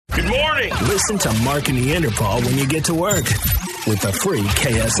morning. Listen to Mark and Neanderthal when you get to work with the free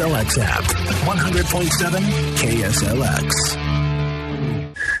KSLX app. 100.7 KSLX.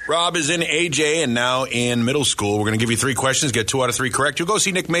 Rob is in AJ and now in middle school. We're going to give you 3 questions. Get 2 out of 3 correct. You'll go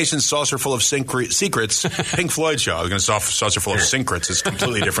see Nick Mason's Saucer Full of Secrets. Pink Floyd show. I was going to say Saucer Full of Secrets. It's a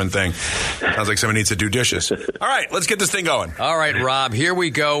completely different thing. Sounds like somebody needs to do dishes. All right, let's get this thing going. All right, Rob, here we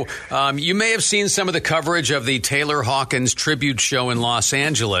go. You may have seen some of the coverage of the Taylor Hawkins tribute show in Los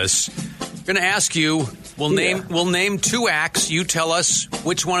Angeles. I'm going to ask you, we'll name 2 acts. You tell us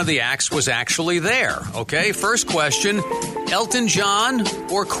which one of the acts was actually there. Okay, first question, Elton John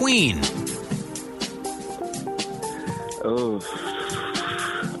or Queen? Oh,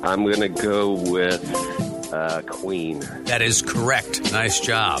 I'm going to go with Queen. That is correct. Nice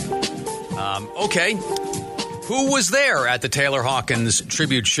job. Okay, who was there at the Taylor Hawkins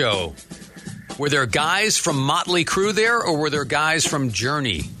tribute show? Were there guys from Motley Crue there, or were there guys from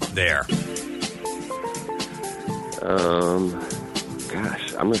Journey there?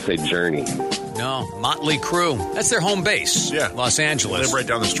 Gosh, I'm going to say Journey. No, Motley Crue. That's their home base. Yeah. Los Angeles. They live right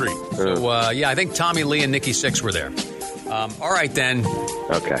down the street. So, I think Tommy Lee and Nikki Sixx were there. All right, then.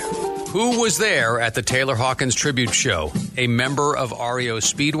 Okay. Who was there at the Taylor Hawkins tribute show? A member of REO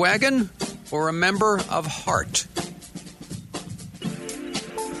Speedwagon or a member of Heart?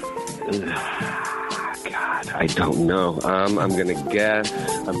 God, I don't know. I'm going to guess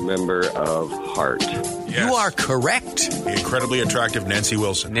a member of Heart. Yes. You are correct. The incredibly attractive Nancy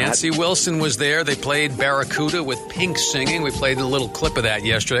Wilson. Nancy Wilson was there. They played Barracuda with Pink singing. We played a little clip of that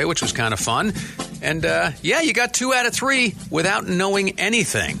yesterday, which was kind of fun. And, you got 2 out of 3 without knowing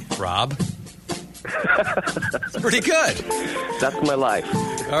anything, Rob. Pretty good. That's my life.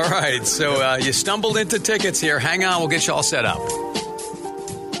 All right, so you stumbled into tickets here. Hang on, we'll get you all set up.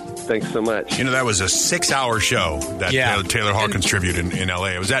 Thanks so much. You know, that was a 6-hour show, that Taylor Hawkins tribute in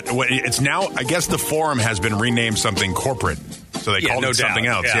L.A. It's now, I guess the forum has been renamed something corporate. So they called it something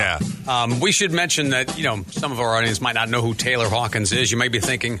else, yeah. We should mention that, some of our audience might not know who Taylor Hawkins is. You may be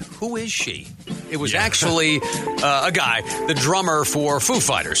thinking, who is she? It was actually a guy, the drummer for Foo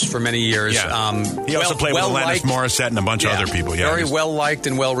Fighters for many years. Yeah. He also played with Alanis Morissette and a bunch of other people. Yeah, very well-liked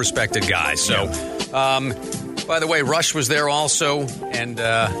and well-respected guy. So, by the way, Rush was there also, and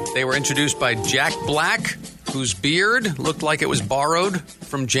they were introduced by Jack Black, whose beard looked like it was borrowed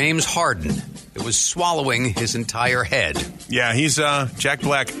from James Harden. It was swallowing his entire head. Yeah, he's Jack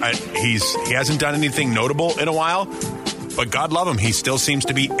Black. He hasn't done anything notable in a while, but God love him, he still seems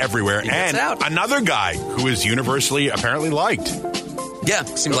to be everywhere. And another guy who is universally apparently liked. Yeah,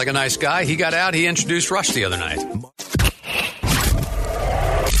 seems like a nice guy. He got out. He introduced Rush the other night.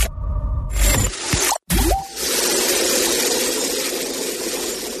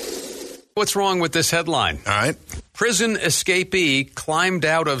 What's wrong with this headline? All right. Prison escapee climbed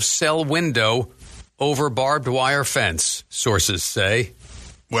out of cell window over barbed wire fence, sources say.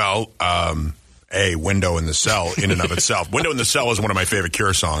 Well, a window in the cell in and of itself. Window in the Cell is one of my favorite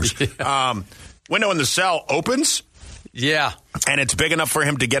Cure songs. Yeah. Window in the Cell opens. Yeah. And it's big enough for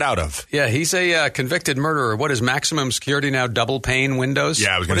him to get out of. Yeah, he's a convicted murderer. What is maximum security now? Double pane windows?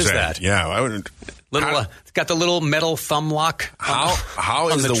 Yeah, I was going to say. What is that? Yeah. I wouldn't. It's got the little metal thumb lock how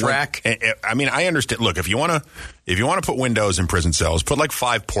on is the track. I mean, I understand. Look, if you want to put windows in prison cells, put like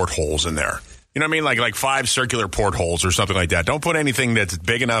 5 portholes in there. You know what I mean? Like 5 circular portholes or something like that. Don't put anything that's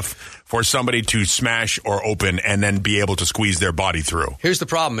big enough for somebody to smash or open and then be able to squeeze their body through. Here's the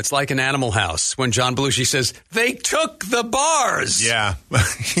problem. It's like an Animal House when John Belushi says, they took the bars. Yeah.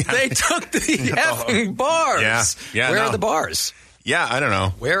 They took the effing bars. Yeah. Where are the bars? Yeah, I don't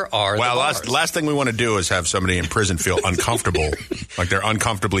know. Where are the bars? Last thing we want to do is have somebody in prison feel uncomfortable, like they're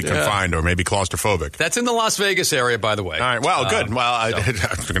uncomfortably confined or maybe claustrophobic. That's in the Las Vegas area, by the way. All right, well, good. Well, I'm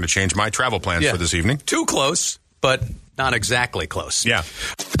going to change my travel plans for this evening. Too close, but not exactly close. Yeah.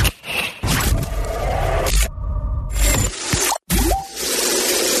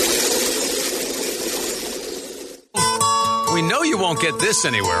 We know you won't get this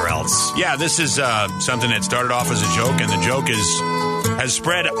anywhere else. Yeah, this is something that started off as a joke, and the joke has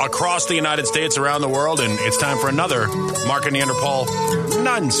spread across the United States, around the world, and it's time for another Mark and Neanderthal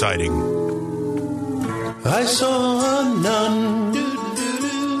nun sighting. I saw a nun.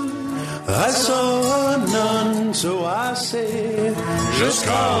 I saw a nun, so I said, just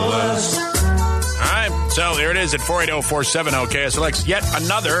call us. All right, so here it is at 480-470-KSLX, yet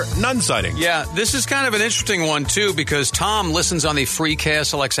another nun sighting. Yeah, this is kind of an interesting one, too, because Tom listens on the free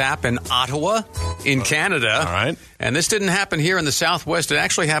KSLX app in Ottawa, in Canada. All right. And this didn't happen here in the Southwest. It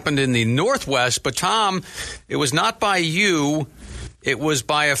actually happened in the Northwest. But, Tom, it was not by you. It was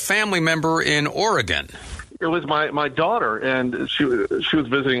by a family member in Oregon. It was my daughter, and she was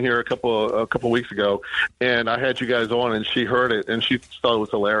visiting here a couple weeks ago, and I had you guys on, and she heard it, and she thought it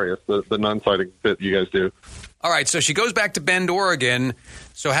was hilarious, the nun sighting that you guys do. All right, so she goes back to Bend, Oregon.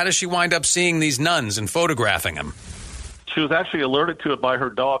 So how does she wind up seeing these nuns and photographing them? She was actually alerted to it by her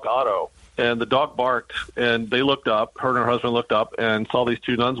dog, Otto, and the dog barked, and they looked up, her and her husband looked up, and saw these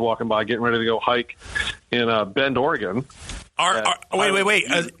two nuns walking by, getting ready to go hike in Bend, Oregon. Wait.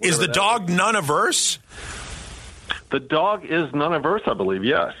 Is the dog nun-averse? The dog is nun-averse, I believe,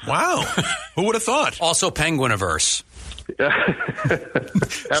 yes. Wow. Who would have thought? Also penguin-averse.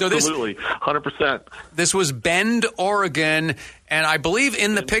 Absolutely, 100%. This was Bend, Oregon, and I believe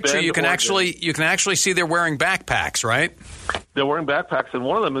in the picture Bend, you can Oregon. actually see they're wearing backpacks, right? They're wearing backpacks, and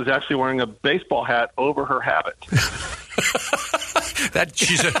one of them is actually wearing a baseball hat over her habit.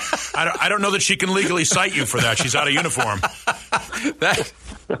 I don't know that she can legally cite you for that. She's out of uniform.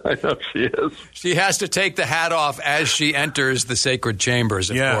 I know she is. She has to take the hat off as she enters the sacred chambers,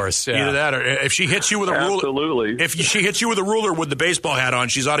 of course. Yeah. Either that or if she hits you with a ruler. Absolutely. If she hits you with a ruler with the baseball hat on,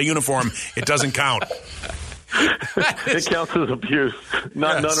 she's out of uniform. It doesn't count. It counts as abuse,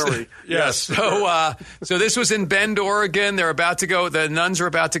 not nunnery. Yes. So this was in Bend, Oregon. The nuns are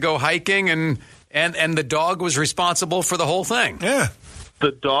about to go hiking, and the dog was responsible for the whole thing. Yeah.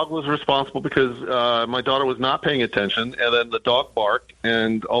 The dog was responsible because my daughter was not paying attention, and then the dog barked,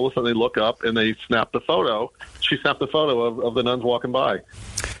 and all of a sudden they look up and they snapped the photo. She snapped the photo of the nuns walking by,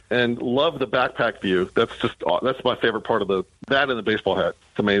 and love the backpack view. That's my favorite part of that and the baseball hat.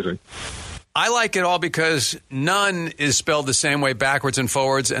 It's amazing. I like it all because nun is spelled the same way backwards and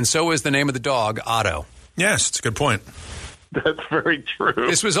forwards, and so is the name of the dog, Otto. Yes, it's a good point. That's very true.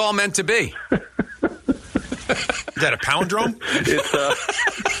 This was all meant to be. Is that a palindrome?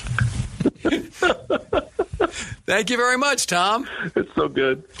 Thank you very much, Tom. It's so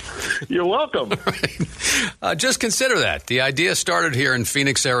good. You're welcome. Just consider that. The idea started here in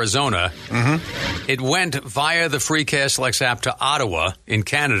Phoenix, Arizona. Mm-hmm. It went via the free KSLX app to Ottawa in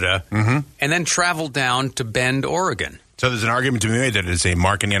Canada, and then traveled down to Bend, Oregon. So there's an argument to be made that it is a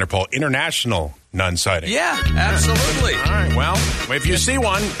Mark and Neanderthal international nun sighting. Yeah, absolutely. All right, well, if you see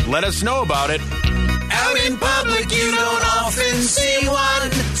one, let us know about it. Out in public, you don't often see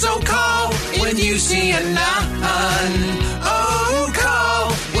one. So call when you see a nun. Oh,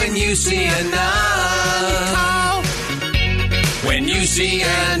 call when you see a nun. Call when you see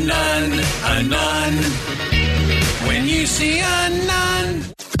a nun, a nun. When you see a nun.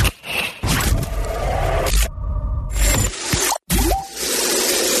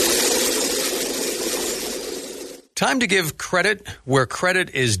 Time to give credit where credit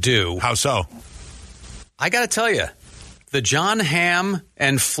is due. How so? I got to tell you, the John Hamm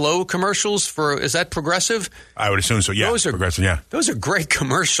and Flo commercials is that Progressive? I would assume so, yeah. Progressive, yeah. Those are great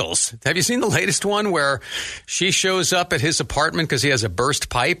commercials. Have you seen the latest one where she shows up at his apartment because he has a burst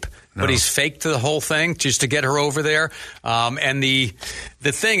pipe, but he's faked the whole thing just to get her over there? And the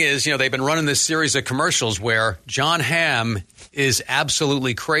thing is, they've been running this series of commercials where John Hamm is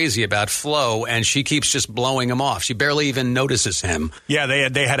absolutely crazy about Flo, and she keeps just blowing him off. She barely even notices him. Yeah,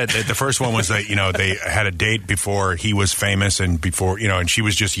 they had the first one was that they had a date before he was famous and before and she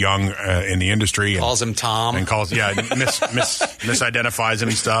was just young in the industry. And calls him Tom. And misidentifies him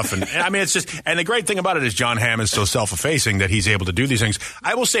and stuff. And I mean, it's just, and the great thing about it is John Hamm is so self-effacing that he's able to do these things.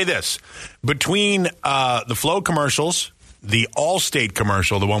 I will say this, between the Flo commercials, the Allstate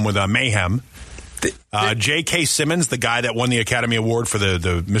commercial, the one with Mayhem, J.K. Simmons, the guy that won the Academy Award for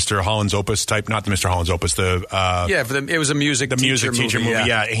the Mr. Holland's Opus type, not the Mr. Holland's Opus, it was a music teacher movie.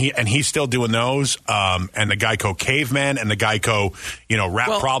 Yeah, he's still doing those. And the Geico Caveman and the Geico,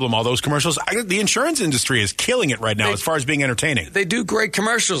 Rap Problem, all those commercials. The insurance industry is killing it right now as far as being entertaining. They do great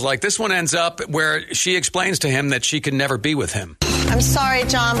commercials. Like this one ends up where she explains to him that she could never be with him. I'm sorry,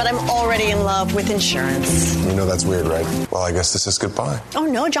 John, but I'm already in love with insurance. You know that's weird, right? Well, I guess this is goodbye. Oh,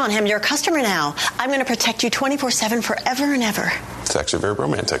 no, John Hamm, you're a customer now. I'm going to protect you 24/7 forever and ever. It's actually very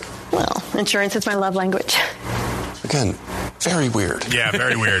romantic. Well, insurance is my love language. Again, very weird. Yeah,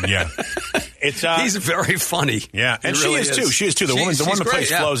 very weird, yeah. He's very funny. Yeah, and she is too. She is too. The woman that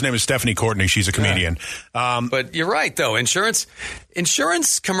plays Flo's name is Stephanie Courtney. She's a comedian. Yeah. But you're right, though. Insurance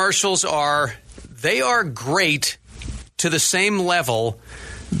commercials are great to the same level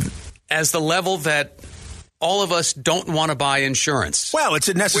as the level that all of us don't want to buy insurance. Well, it's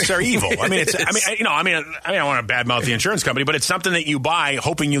a necessary evil. I mean, I don't want to badmouth the insurance company, but it's something that you buy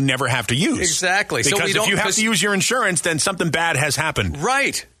hoping you never have to use. Exactly. Because if you have to use your insurance, then something bad has happened.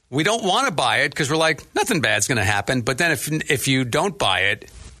 Right. We don't want to buy it because we're like, nothing bad's going to happen. But then if you don't buy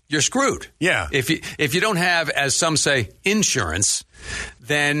it, you're screwed. Yeah. If you don't have, as some say, insurance,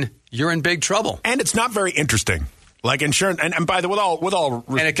 then you're in big trouble. And it's not very interesting. Like insurance, and by the way, with all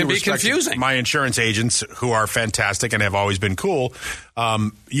and it can be confusing. My insurance agents, who are fantastic and have always been cool,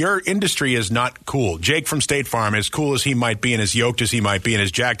 your industry is not cool. Jake from State Farm, as cool as he might be, and as yoked as he might be, and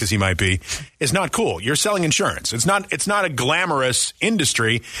as jacked as he might be, is not cool. You're selling insurance. It's not a glamorous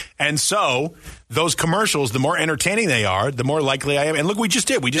industry, and so those commercials, the more entertaining they are, the more likely I am. And look, we just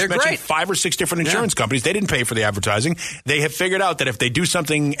mentioned great. 5 or 6 different insurance companies. They didn't pay for the advertising. They have figured out that if they do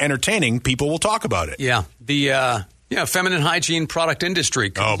something entertaining, people will talk about it. Yeah. The feminine hygiene product industry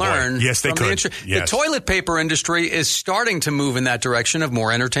could learn. Yes, they from could. The toilet paper industry is starting to move in that direction of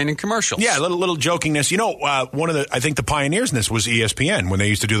more entertaining commercials. Yeah, a little jokingness. You know, I think the pioneers in this was ESPN when they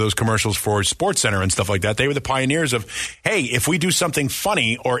used to do those commercials for SportsCenter and stuff like that. They were the pioneers of, hey, if we do something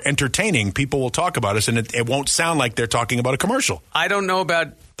funny or entertaining, people will talk about us, and it won't sound like they're talking about a commercial. I don't know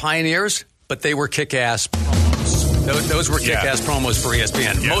about pioneers, but they were kick-ass promos. Those were kick-ass promos for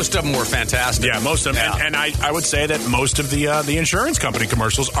ESPN. Yeah. Most of them were fantastic. Yeah, most of them. Yeah. And I would say that most of the insurance company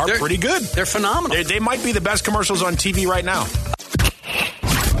commercials are pretty good. They're phenomenal. They might be the best commercials on TV right now.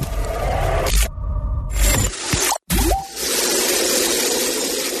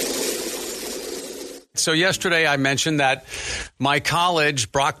 So yesterday I mentioned that my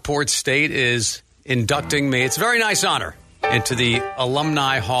college, Brockport State, is inducting me. It's a very nice honor into the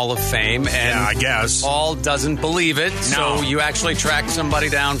Alumni Hall of Fame. And I guess. Paul doesn't believe it, so you actually tracked somebody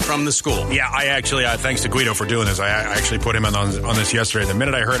down from the school. Yeah, I actually, thanks to Guido for doing this, I actually put him on this yesterday. The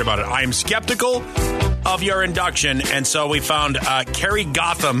minute I heard about it, I am skeptical of your induction, and so we found Carrie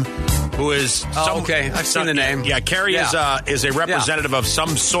Gotham, who is... okay, I've seen the name. Yeah, Carrie is a representative of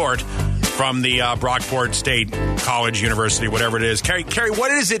some sort from the Brockport State College, University, whatever it is. Carrie,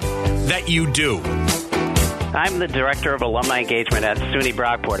 what is it that you do? I'm the director of alumni engagement at SUNY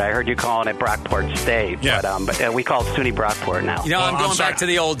Brockport. I heard you calling it Brockport State, but we call it SUNY Brockport now. You know, I'm going back to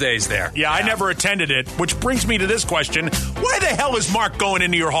the old days there. Yeah, I never attended it, which brings me to this question. Why the hell is Mark going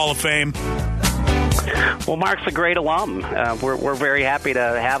into your Hall of Fame? Well, Mark's a great alum. We're very happy to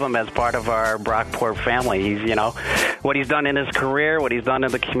have him as part of our Brockport family. He's, what he's done in his career, what he's done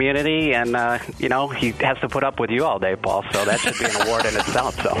in the community, and, he has to put up with you all day, Paul, so that should be an award in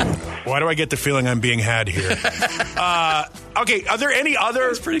itself. So, why do I get the feeling I'm being had here? Okay, are there any other...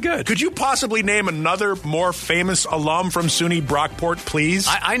 That's pretty good. Could you possibly name another more famous alum from SUNY Brockport, please?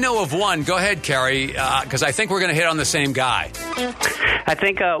 I know of one. Go ahead, Carrie, because I think we're going to hit on the same guy. I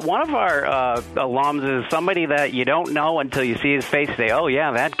think one of our alums is somebody that you don't know until you see his face and say, oh,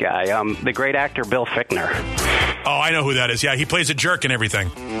 yeah, that guy. The great actor Bill Fichtner. Oh, I know who that is. Yeah, he plays a jerk and everything.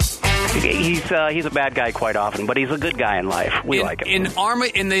 He's a bad guy quite often, but he's a good guy in life. We like him.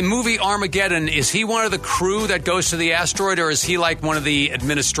 In the movie Armageddon, is he one of the crew that goes to the asteroid, or is he like one of the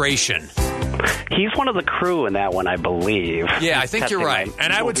administration? He's one of the crew in that one, I believe. Yeah, I think you're right.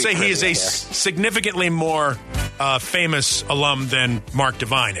 And I would say he is a significantly more famous alum than Mark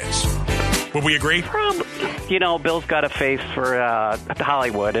Devine is. Would we agree? Bill's got a face for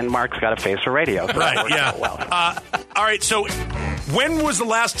Hollywood, and Mark's got a face for radio. So right, yeah. All right, so when was the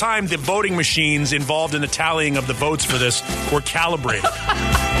last time the voting machines involved in the tallying of the votes for this were calibrated?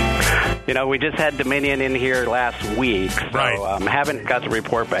 We just had Dominion in here last week, so haven't got the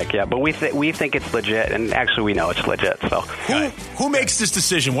report back yet. But we think it's legit, and actually we know it's legit. So who makes this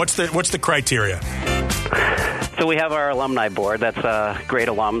decision? What's the criteria? So we have our alumni board. That's great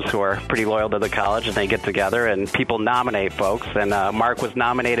alums who are pretty loyal to the college, and they get together, and people nominate folks. And Mark was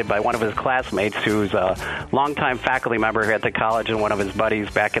nominated by one of his classmates who's a longtime faculty member here at the college and one of his buddies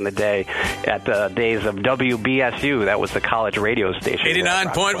back in the day at the days of WBSU. That was the college radio station.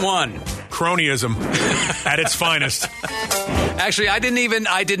 89.1. Cronyism at its finest. Actually, I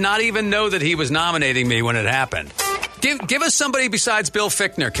did not even know that he was nominating me when it happened. Give us somebody besides Bill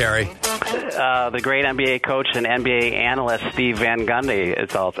Fichtner, Carrie. The great NBA coach and NBA analyst Stan Van Gundy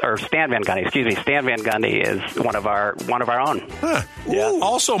Stan Van Gundy is one of our own. Huh. Yeah.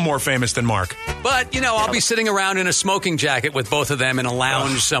 Also more famous than Mark. But I'll be sitting around in a smoking jacket with both of them in a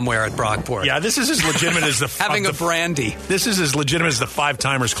lounge somewhere at Brockport. Yeah, this is as legitimate as the having a brandy. This is as legitimate as the Five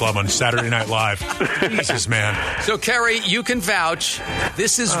Timers Club on Saturday Night Live. Jesus, man. So, Carrie, you can vouch.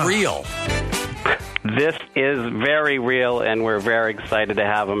 This is real. This is very real, and we're very excited to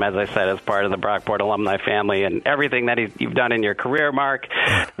have him, as I said, as part of the Brockport alumni family, and everything that you've done in your career, Mark,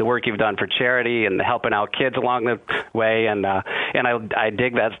 the work you've done for charity and helping out kids along the way, and I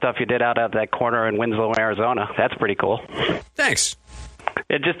dig that stuff you did out at that corner in Winslow, Arizona. That's pretty cool. Thanks.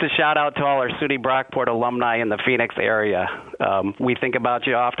 And just a shout-out to all our SUNY Brockport alumni in the Phoenix area. We think about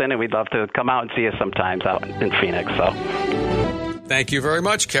you often, and we'd love to come out and see you sometimes out in Phoenix. So, thank you very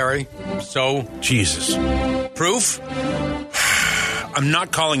much, Carrie. So, Jesus. Proof? I'm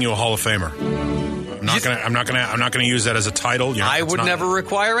not calling you a Hall of Famer. I'm not gonna use that as a title. I would never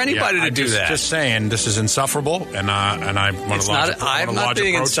require anybody to do that. Just saying, this is insufferable, and I want to lodge. I'm not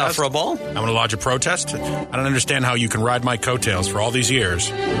being insufferable. I want to lodge a protest. I don't understand how you can ride my coattails for all these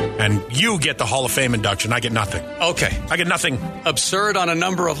years, and you get the Hall of Fame induction. I get nothing. Okay, I get nothing. Absurd on a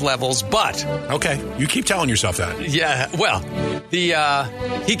number of levels, but okay, you keep telling yourself that. Yeah. Well,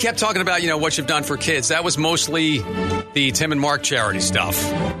 he kept talking about what you've done for kids. That was mostly the Tim and Mark charity stuff.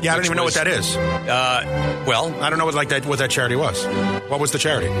 Yeah, I don't even know what that is. Well, I don't know what that charity was. What was the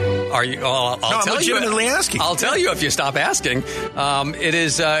charity? Are you? I'll tell you. I'm legitimately asking. I'll tell you if you stop asking.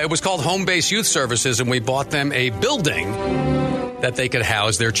 It was called Home Base Youth Services, and we bought them a building that they could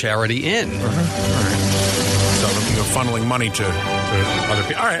house their charity in. All right. So you're funneling money to other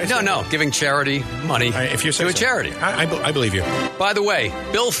people. All right. No, giving charity money if you say to a charity. I believe you. By the way,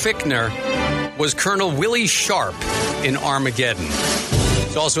 Bill Fichtner was Colonel Willie Sharp in Armageddon.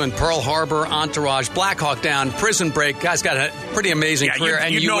 He's also in Pearl Harbor, Entourage, Black Hawk Down, Prison Break. Guy's got a pretty amazing career.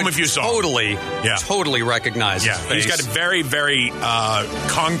 You'd know him if you saw him. Totally recognize his face. He's got very, very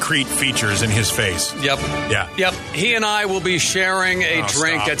concrete features in his face. Yep. Yeah. Yep. He and I will be sharing a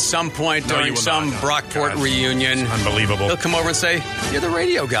drink at some point during some Brockport reunion. It's unbelievable. He'll come over and say, "You're the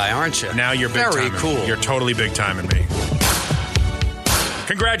radio guy, aren't you?" Now you're big time. Very cool. You're totally big time in me.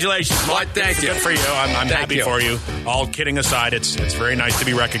 Congratulations, Mark. Thank you. Good for you. I'm happy for you. All kidding aside, it's very nice to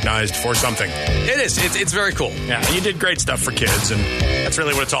be recognized for something. It is. It's very cool. Yeah, you did great stuff for kids, and that's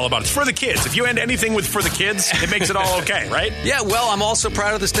really what it's all about. It's for the kids. If you end anything with for the kids, it makes it all okay, right? Yeah, well, I'm also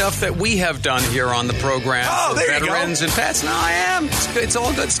proud of the stuff that we have done here on the program for veterans and pets. No, I am. It's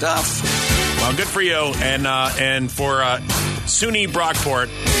all good stuff. Well, good for you. And for SUNY Brockport,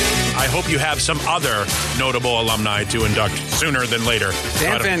 I hope you have some other notable alumni to induct sooner than later.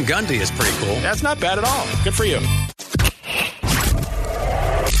 Dan Van Gundy is pretty cool. That's not bad at all. Good for you.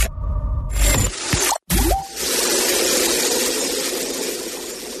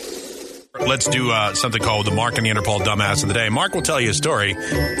 Let's do something called the Mark and Neanderthal Dumbass of the Day. Mark will tell you a story,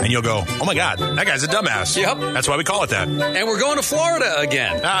 and you'll go, "Oh my God, that guy's a dumbass." Yep. That's why we call it that. And we're going to Florida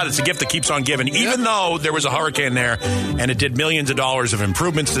again. It's a gift that keeps on giving. Even though there was a hurricane there, and it did millions of dollars of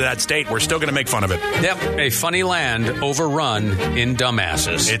improvements to that state, we're still going to make fun of it. Yep. A funny land overrun in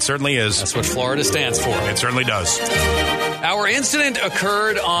dumbasses. It certainly is. That's what Florida stands for. It certainly does. Our incident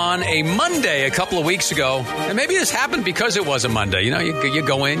occurred on a Monday a couple of weeks ago. And maybe this happened because it was a Monday. You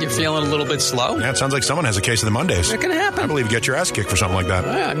go in, you're feeling a little bit slow. Yeah, it sounds like someone has a case of the Mondays. It can happen. I believe you get your ass kicked for something like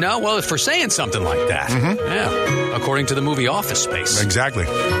that. For saying something like that. Mm-hmm. Yeah, according to the movie Office Space. Exactly.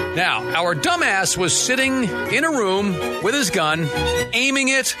 Now, our dumbass was sitting in a room with his gun, aiming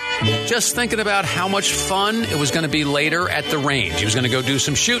it, just thinking about how much fun it was going to be later at the range. He was going to go do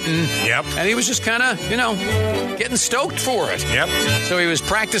some shooting. Yep. And he was just kind of, getting stoked for it. Yep. So he was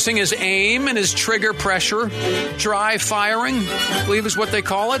practicing his aim and his trigger pressure, dry firing, I believe is what they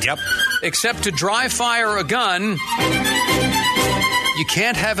call it. Yep. Except to dry fire a gun, you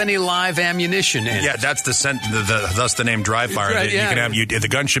can't have any live ammunition in it. Yeah, that's thus the name dry fire. Right, yeah. The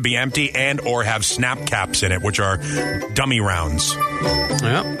gun should be empty and or have snap caps in it, which are dummy rounds.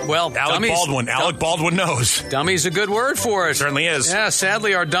 Yeah. Well, Alec Baldwin knows. Dummy's a good word for it. Certainly is. Yeah,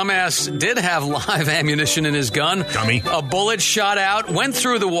 sadly, our dumbass did have live ammunition in his gun. Dummy. A bullet shot out, went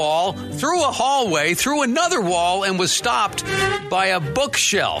through the wall, through a hallway, through another wall, and was stopped by a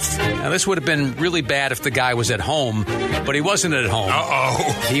bookshelf. Now, this would have been really bad if the guy was at home, but he wasn't at home.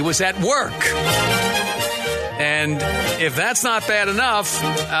 Uh-oh. He was at work. And if that's not bad enough,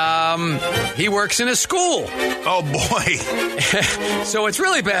 he works in a school. Oh, boy. So it's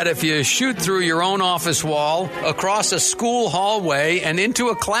really bad if you shoot through your own office wall, across a school hallway, and into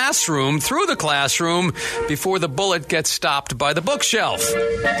a classroom, through the classroom, before the bullet gets stopped by the bookshelf.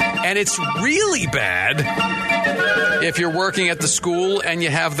 And it's really bad if you're working at the school and you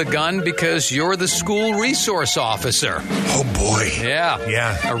have the gun because you're the school resource officer. Oh, boy.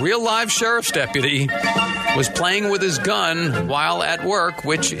 Yeah. A real live sheriff's deputy was playing with his gun while at work,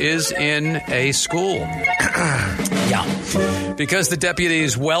 which is in a school. Yeah. Because the deputy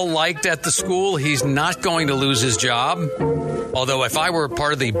is well liked at the school, he's not going to lose his job. Although if I were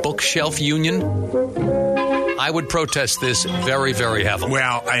part of the bookshelf union, I would protest this very, very heavily.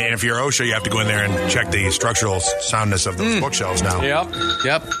 Well, and if you're OSHA, you have to go in there and check the structural soundness of those bookshelves now.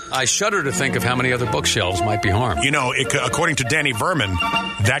 Yep. I shudder to think of how many other bookshelves might be harmed. According to Danny Verman,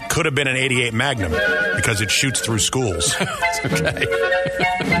 that could have been an 88 Magnum because it shoots through schools. Okay.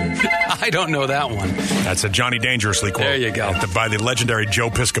 I don't know that one. That's a Johnny Dangerously quote. There you go. By the legendary Joe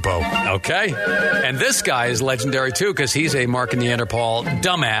Piscopo. Okay. And this guy is legendary, too, because he's a Mark and Neanderthal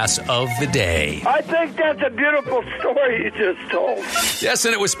dumbass of the day. I think that's a beautiful story you just told. Yes,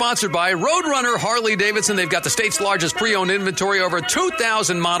 and it was sponsored by Roadrunner Harley-Davidson. They've got the state's largest pre-owned inventory, over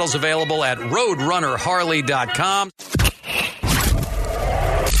 2,000 models available at roadrunnerharley.com.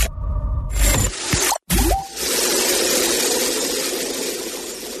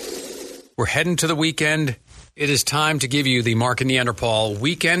 We're heading to the weekend. It is time to give you the Mark and Neanderthal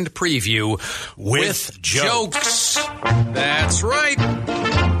weekend preview with jokes. That's right.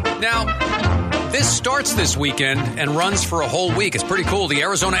 Now, this starts this weekend and runs for a whole week. It's pretty cool. The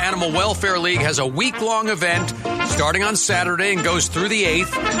Arizona Animal Welfare League has a week-long event starting on Saturday and goes through the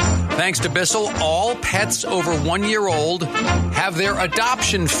 8th. Thanks to Bissell, all pets over 1 year old have their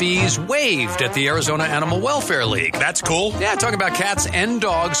adoption fees waived at the Arizona Animal Welfare League. That's cool. Yeah, talking about cats and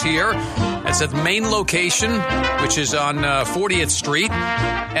dogs here. It's at the main location, which is on 40th Street,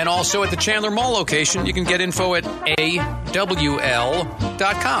 and also at the Chandler Mall location. You can get info at awl.com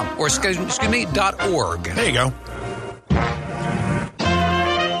or excuse me, .org. There you go.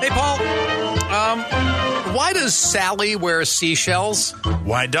 Hey, Paul. Why does Sally wear seashells?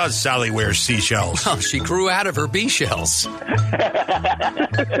 Why does Sally wear seashells? Well, she grew out of her bee shells.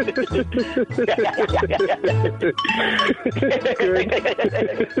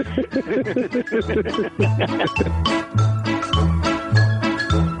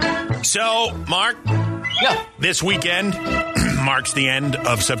 So, Mark, this weekend marks the end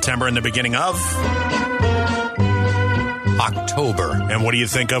of September and the beginning of October. And what do you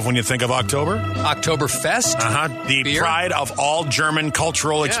think of when you think of October? Oktoberfest? The beer? pride of all German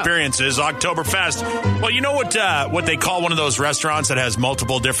cultural experiences, Oktoberfest. Well, you know what they call one of those restaurants that has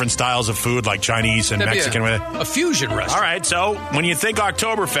multiple different styles of food, like Chinese and Mexican? A fusion restaurant. All right, so when you think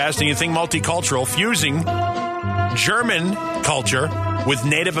Oktoberfest and you think multicultural, fusing German culture with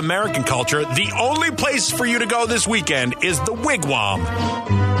Native American culture, the only place for you to go this weekend is the Wigwam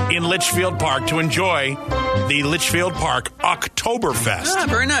in Litchfield Park to enjoy the Litchfield Park Oktoberfest. Ah,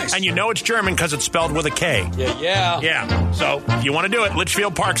 very nice. And you know it's German because it's spelled with a K. Yeah. So if you want to do it,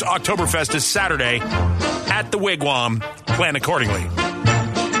 Litchfield Park's Oktoberfest is Saturday at the Wigwam. Plan accordingly.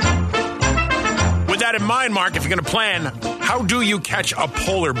 With that in mind, Mark, if you're going to plan, how do you catch a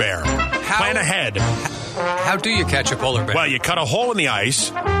polar bear? Plan ahead. How do you catch a polar bear? Well, you cut a hole in the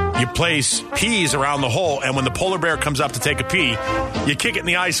ice, you place peas around the hole, and when the polar bear comes up to take a pee, you kick it in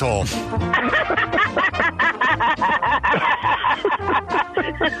the ice hole.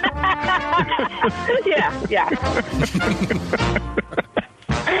 Yeah.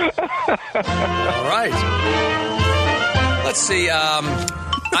 All right. Let's see.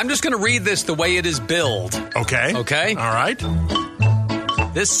 I'm just going to read this the way it is billed. Okay. All right.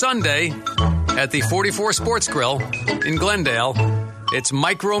 This Sunday at the 44 Sports Grill in Glendale, it's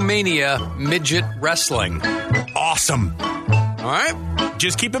Micromania Midget Wrestling. Awesome. All right.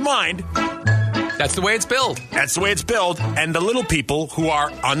 Just keep in mind, that's the way it's billed. That's the way it's billed. And the little people who are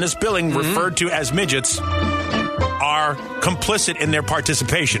on this billing referred to as midgets are complicit in their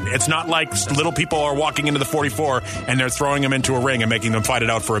participation. It's not like little people are walking into the 44 and they're throwing them into a ring and making them fight it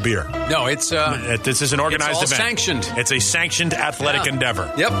out for a beer. No, it's this is an organized it's all event. Sanctioned. It's a sanctioned athletic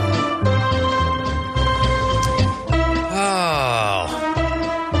endeavor. Yep. Oh.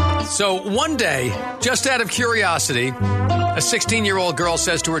 So one day, just out of curiosity, a 16-year-old girl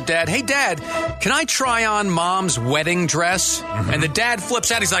says to her dad, "Hey, Dad, can I try on Mom's wedding dress?" And the dad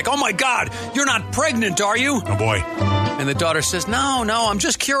flips out. He's like, "Oh, my God, you're not pregnant, are you?" Oh, boy. And the daughter says, No, I'm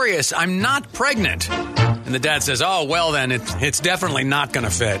just curious. I'm not pregnant. And the dad says, "Oh, well, then it's definitely not going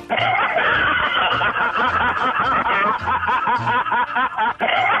to fit."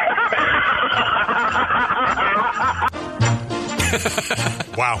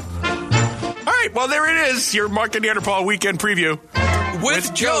 Wow. All right, well, there it is. Your Mark and Neanderthal weekend preview.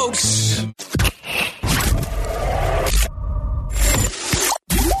 With jokes.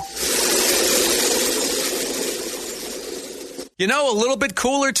 You know, a little bit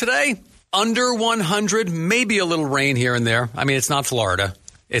cooler today. Under 100, maybe a little rain here and there. I mean, it's not Florida.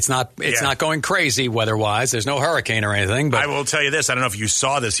 It's not going crazy weather-wise. There's no hurricane or anything. But I will tell you this. I don't know if you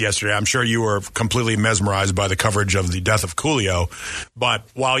saw this yesterday. I'm sure you were completely mesmerized by the coverage of the death of Coolio. But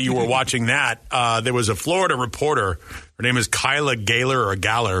while you were watching that, there was a Florida reporter. Her name is Kyla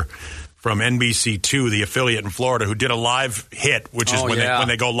Galler from NBC2, the affiliate in Florida, who did a live hit, which is when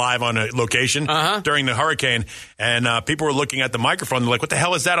they go live on a location during the hurricane. And people were looking at the microphone. They're like, what the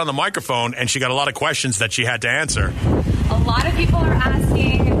hell is that on the microphone? And she got a lot of questions that she had to answer. A lot of people are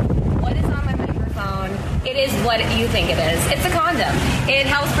asking, what is on my microphone? It is what you think it is. It's a condom. It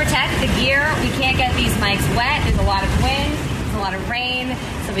helps protect the gear. We can't get these mics wet. There's a lot of wind. There's a lot of rain.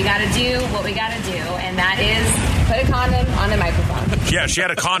 So we got to do what we got to do, and that is put a condom on the microphone. Yeah, she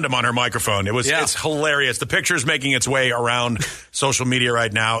had a condom on her microphone. It's hilarious. The picture's making its way around social media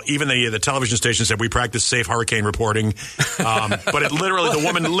right now. Even the television station said we practice safe hurricane reporting. But it literally, the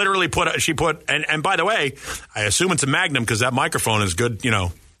woman literally put, and by the way, I assume it's a Magnum because that microphone is good,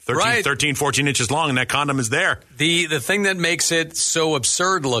 13, 14 inches long, and that condom is there. The thing that makes it so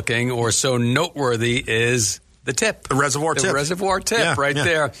absurd looking or so noteworthy is the tip. The reservoir tip. The reservoir tip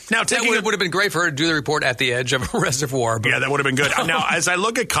there. Now, it would have been great for her to do the report at the edge of a reservoir. But. Yeah, that would have been good. Now, as I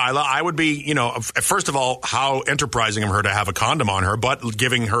look at Kyla, I would be, first of all, how enterprising of her to have a condom on her, but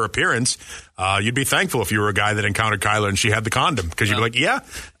giving her appearance, you'd be thankful if you were a guy that encountered Kyla and she had the condom. Because you'd be like, yeah,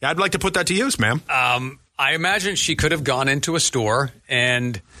 I'd like to put that to use, ma'am. I imagine she could have gone into a store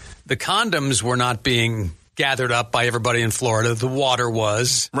and the condoms were not being gathered up by everybody in Florida. The water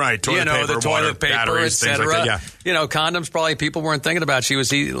was. Right, toilet paper, the toilet paper, batteries, et cetera. things like that, condoms probably people weren't thinking about. She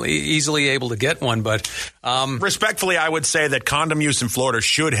was easily able to get one, but... respectfully, I would say that condom use in Florida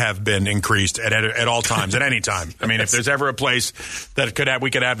should have been increased at all times, at any time. I mean, if there's ever a place that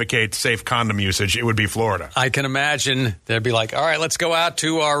we could advocate safe condom usage, it would be Florida. I can imagine they'd be like, all right, let's go out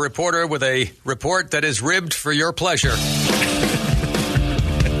to our reporter with a report that is ribbed for your pleasure.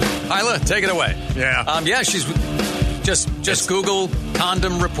 Kyla, take it away. Yeah. She's just Google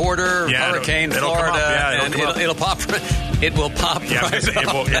condom reporter hurricane it'll Florida, come up. and it'll pop. It will pop. Yeah, right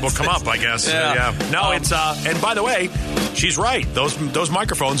it will come up, I guess. Yeah. No, it's and by the way, she's right. Those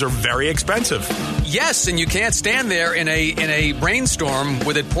microphones are very expensive. Yes, and you can't stand there in a rainstorm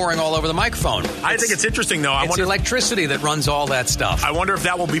with it pouring all over the microphone. I think it's interesting though. It's electricity that runs all that stuff. I wonder if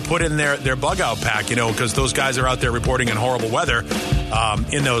that will be put in their bug out pack. Because those guys are out there reporting in horrible weather.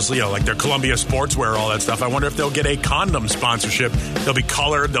 In those, like their Columbia Sportswear, all that stuff. I wonder if they'll get a condom sponsorship. They'll be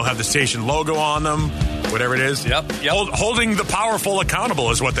colored. They'll have the station logo on them. Whatever it is. Yep. Holding the powerful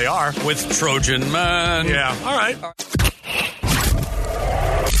accountable is what they are. With Trojan Man. Yeah. All right.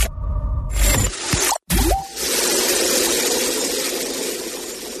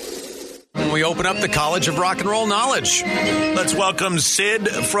 We open up the College of Rock and Roll Knowledge. Let's welcome Sid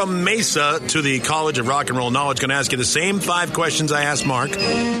from Mesa to the College of Rock and Roll Knowledge. Going to ask you the same 5 questions I asked Mark.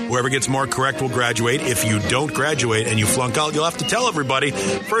 Whoever gets more correct will graduate. If you don't graduate and you flunk out, you'll have to tell everybody.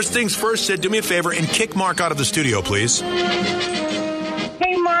 First things first, Sid, do me a favor and kick Mark out of the studio, please.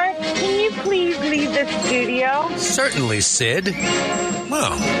 Hey, Mark, can you please leave the studio? Certainly, Sid.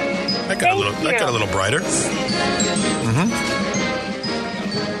 Well, that got a little brighter. Mm-hmm.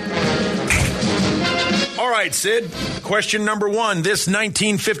 All right, Sid. Question number 1. This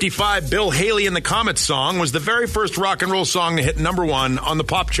 1955 Bill Haley and the Comets song was the very first rock and roll song to hit number 1 on the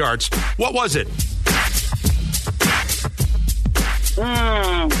pop charts. What was it?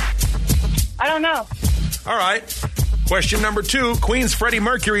 I don't know. All right. Question number 2. Queen's Freddie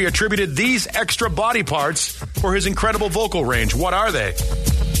Mercury attributed these extra body parts for his incredible vocal range. What are they?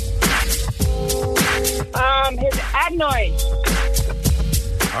 His adenoids.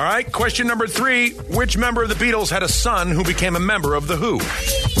 All right. Question number 3. Which member of the Beatles had a son who became a member of The Who?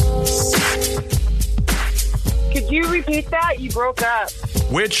 Could you repeat that? You broke up.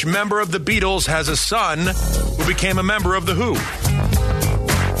 Which member of the Beatles has a son who became a member of The Who?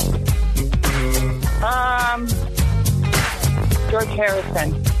 George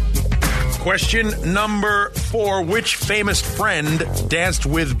Harrison. Question number 4. Which famous friend danced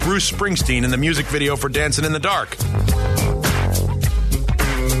with Bruce Springsteen in the music video for Dancing in the Dark?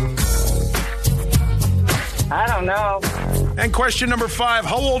 I don't know. And question number 5.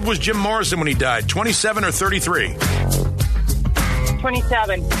 How old was Jim Morrison when he died? 27 or 33?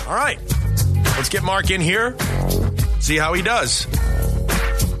 27. All right. Let's get Mark in here. See how he does.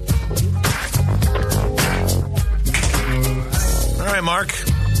 All right, Mark.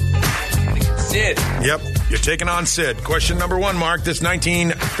 Sid. Yep. You're taking on Sid. Question number 1, Mark. This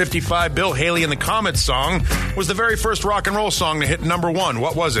 1955 Bill Haley and the Comets song was the very first rock and roll song to hit number 1.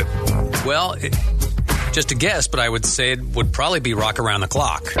 What was it? Well, just a guess, but I would say it would probably be Rock Around the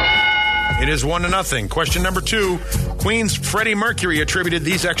Clock. It is 1-0. Question number 2. Queen's Freddie Mercury attributed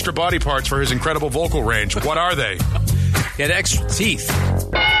these extra body parts for his incredible vocal range. What are they? He had extra teeth.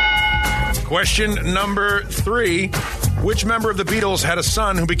 Question number 3. Which member of the Beatles had a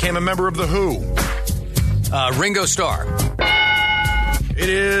son who became a member of The Who? Ringo Starr. It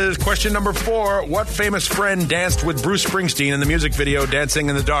is question number 4. What famous friend danced with Bruce Springsteen in the music video Dancing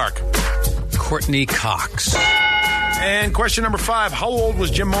in the Dark? Courtney Cox. And question number 5. How old was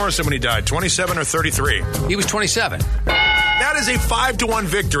Jim Morrison when he died? 27 or 33? He was 27. That That is a 5-1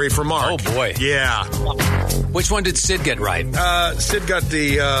 victory for Mark. Oh, boy. Yeah. Which one did Sid get right? Sid got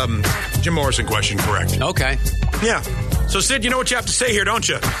the Jim Morrison question correct. Okay. Yeah. So, Sid, you know what you have to say here, don't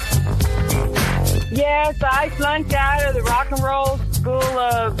you? Yes, I flunked out of the rock and roll school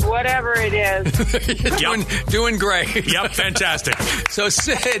of whatever it is. Doing great. Yep, fantastic. So,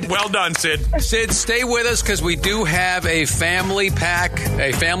 Sid. Well done, Sid. Sid, stay with us because we do have a family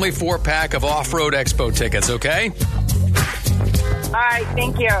 4-pack of Off-Road Expo tickets, okay? All right,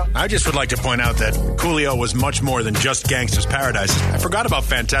 thank you. I just would like to point out that Coolio was much more than just Gangster's Paradise. I forgot about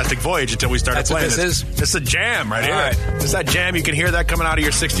Fantastic Voyage until we started playing this. This is? It's a jam right here. Right. It's that jam. You can hear that coming out of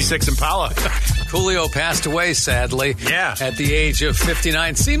your 66 Impala. Coolio passed away, sadly. Yeah. At the age of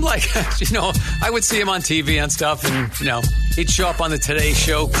 59. Seemed like, I would see him on TV and stuff, and, he'd show up on the Today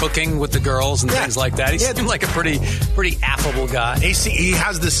Show cooking with the girls and things like that. He seemed like a pretty affable guy. He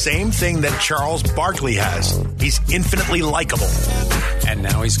has the same thing that Charles Barkley has. He's infinitely likable. And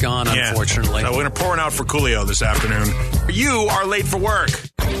now he's gone, unfortunately. So we're going to pour one out for Coolio this afternoon. You are late for work.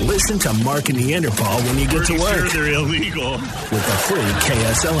 Listen to Mark and Neanderthal when you get to work. Sure they're illegal. With the free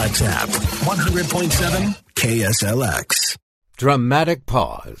KSLX app. 100.7 KSLX. Dramatic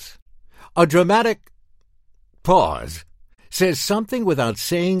pause. A dramatic pause says something without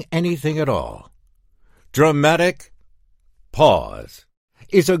saying anything at all. Dramatic pause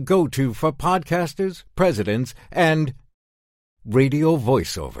is a go-to for podcasters, presidents, and radio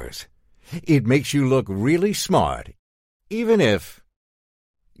voiceovers. It makes you look really smart, even if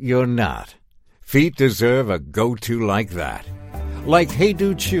you're not. Feet deserve a go-to like that. Like Hey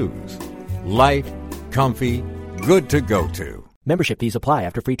Dude shoes. Light, comfy, good to go to. Membership fees apply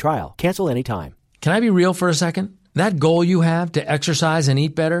after free trial. Cancel anytime. Can I be real for a second? That goal you have to exercise and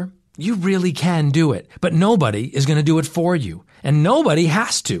eat better, you really can do it. But nobody is going to do it for you. And nobody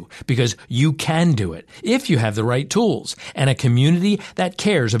has to, because you can do it if you have the right tools and a community that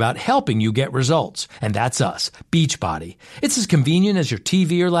cares about helping you get results. And that's us, Beachbody. It's as convenient as your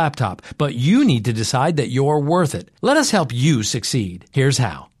TV or laptop, but you need to decide that you're worth it. Let us help you succeed. Here's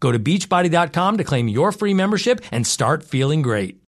how. Go to beachbody.com to claim your free membership and start feeling great.